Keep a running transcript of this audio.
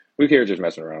We here just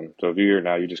messing around. So if you're here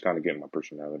now, you're just kind of getting my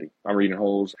personality. I'm reading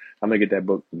holes. I'm gonna get that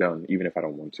book done, even if I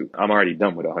don't want to. I'm already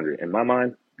done with 100. In my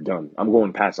mind, done. I'm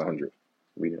going past 100.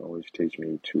 Reading always takes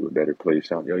me to a better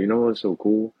place. Yo, you know what's so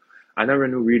cool? I never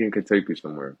knew reading could take you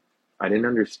somewhere. I didn't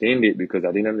understand it because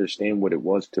I didn't understand what it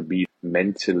was to be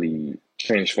mentally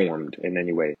transformed in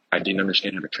any way. I didn't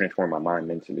understand how to transform my mind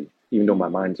mentally. Even though my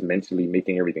mind's mentally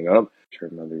making everything up, her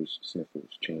mother's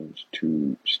sniffles changed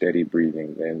to steady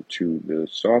breathing, then to the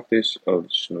softest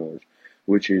of snores,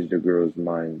 which is the girl's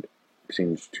mind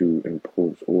seems to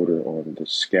impose order on the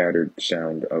scattered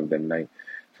sound of the night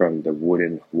from the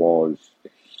wooden walls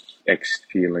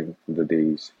exhaling the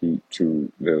day's heat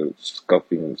to the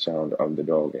scuffing sound of the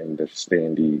dog in the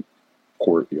sandy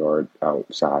courtyard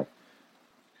outside.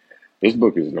 This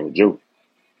book is no joke.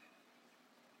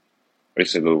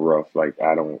 It's a little rough. Like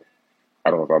I don't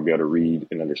know if I'll be able to read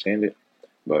and understand it,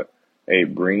 but a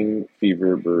brain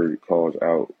fever bird calls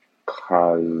out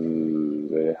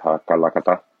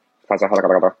Kazahalakata.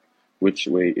 Kazahalakata. Which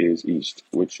way is east?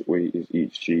 Which way is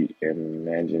east? She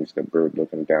imagines the bird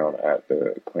looking down at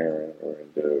the clearing or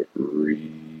the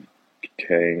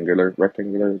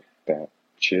rectangular that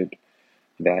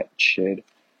shed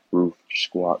roof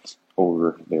squats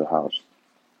over their house.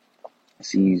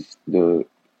 Sees the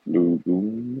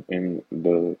lagoon and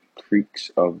the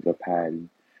creaks of the paddy.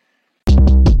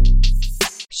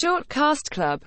 Shortcast Club